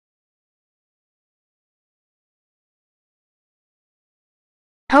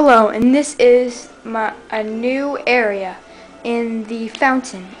Hello, and this is a new area in the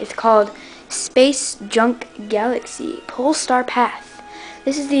fountain. It's called Space Junk Galaxy Polestar Path.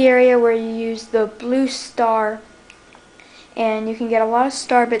 This is the area where you use the blue star and you can get a lot of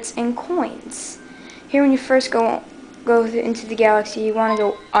star bits and coins. Here when you first go into the galaxy, you want to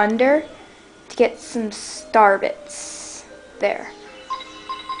go under to get some star bits. There.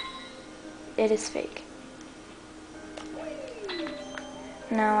 It is fake.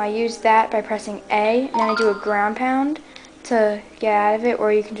 Now I use that by pressing A, and then I do a ground pound to get out of it,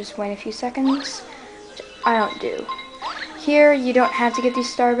 or you can just wait a few seconds, which I don't do. Here you don't have to get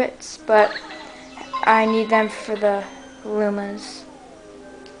these star bits, but I need them for the Lumas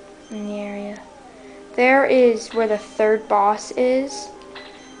in the area. There is where the third boss is,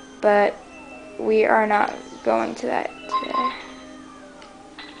 but we are not going to that today.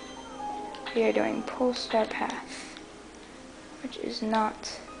 We are doing Polestar Path, which is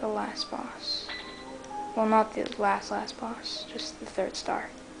not the last boss. Well, not the last boss, just the third star.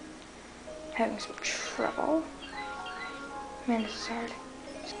 Having some trouble. Man, this is hard.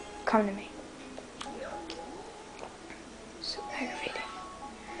 Just come to me. So aggravating.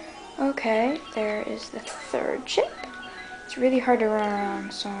 Okay, there is the third chip. It's really hard to run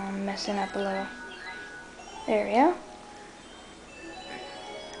around, so I'm messing up a little. There we go.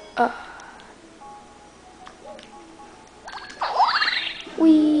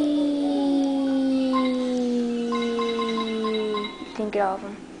 Didn't get all of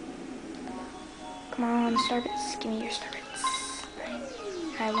them. Come on, star bits. Give me your star bits.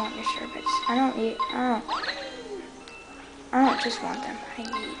 I want your star bits. I don't just want them. I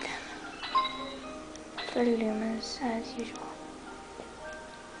need them. For Lumas, as usual.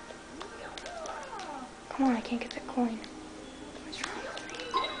 Come on, I can't get that coin. What's wrong with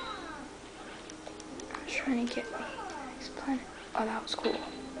me? I was trying to get the next planet. Oh, that was cool.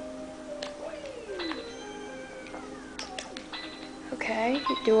 Okay,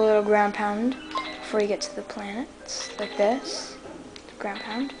 you do a little ground pound before you get to the planets, like this. Ground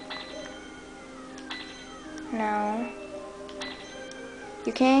pound. Now,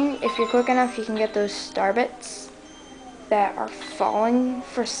 you can, if you're quick enough, you can get those star bits that are falling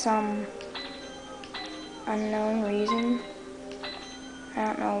for some unknown reason. I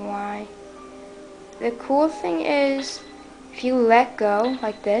don't know why. The cool thing is, if you let go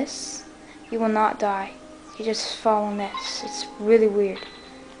like this, you will not die. You just fall on this. It's really weird.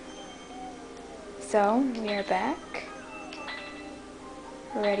 So, we are back.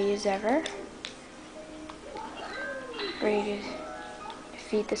 Ready as ever. Ready to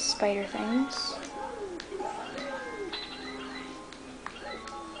defeat the spider things.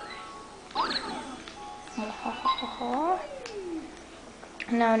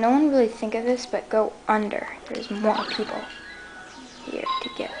 Now, no one really think of this, but go under. There's more people here to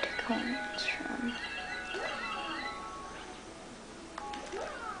get coins from.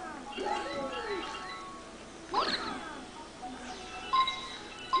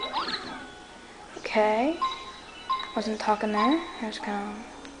 Okay, wasn't talking there. I was kind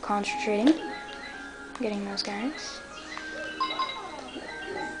of concentrating, getting those guys.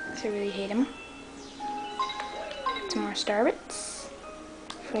 I really hate them. Some more star bits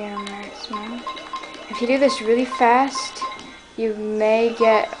for your next one. If you do this really fast, you may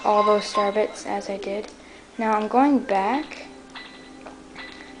get all those star bits as I did. Now I'm going back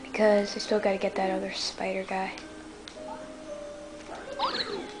because I still got to get that other spider guy.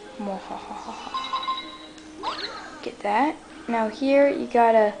 Get that. Now here you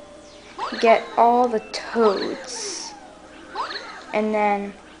gotta get all the toads, and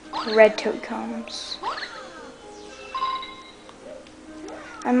then red toad comes.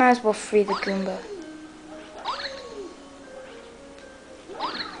 I might as well free the Goomba.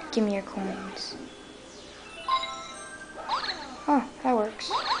 Give me your coins. Oh, that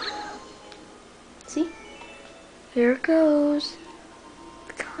works. See? Here it goes.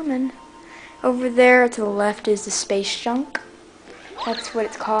 It's coming. Over there to the left is the space junk. That's what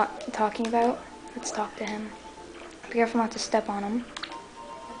it's talking about. Let's talk to him. Be careful not to step on him.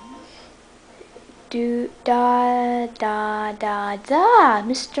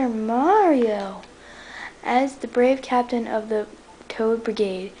 Mr. Mario. As the brave captain of the Toad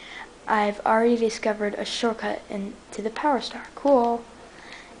Brigade, I've already discovered a shortcut into the Power Star. Cool.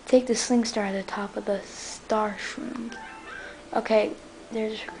 Take the Sling Star at the top of the Star Shroom. Okay,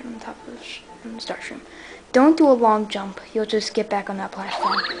 there's a shortcut on the top of the Star Shroom. Don't do a long jump. You'll just get back on that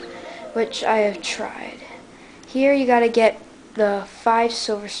platform, which I have tried. Here you gotta get the 5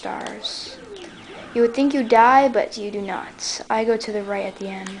 silver stars. You would think you die, but you do not. I go to the right at the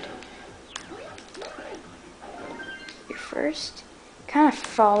end. You're first. kind of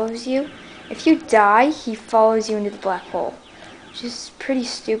follows you. If you die, he follows you into the black hole. Which is pretty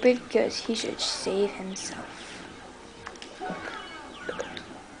stupid because he should save himself.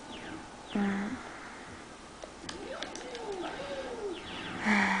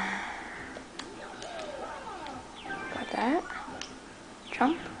 Got that.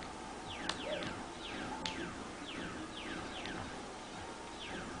 Jump.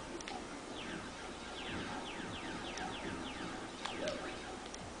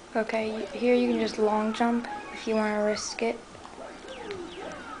 Okay, here you can just long jump if you want to risk it.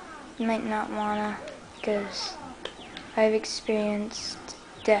 You might not wanna, because I've experienced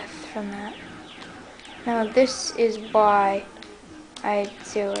death from that. Now this is why I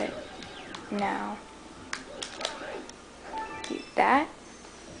do it now. Keep that.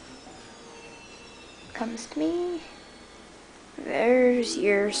 Comes to me. There's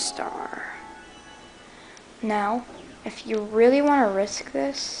your star. Now, if you really want to risk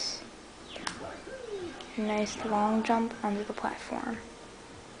this, a nice long jump onto the platform.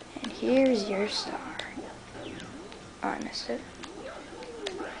 And here's your star. Oh, I missed it.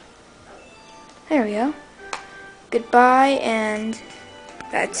 There we go. Goodbye, and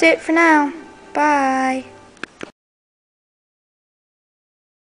that's it for now. Bye.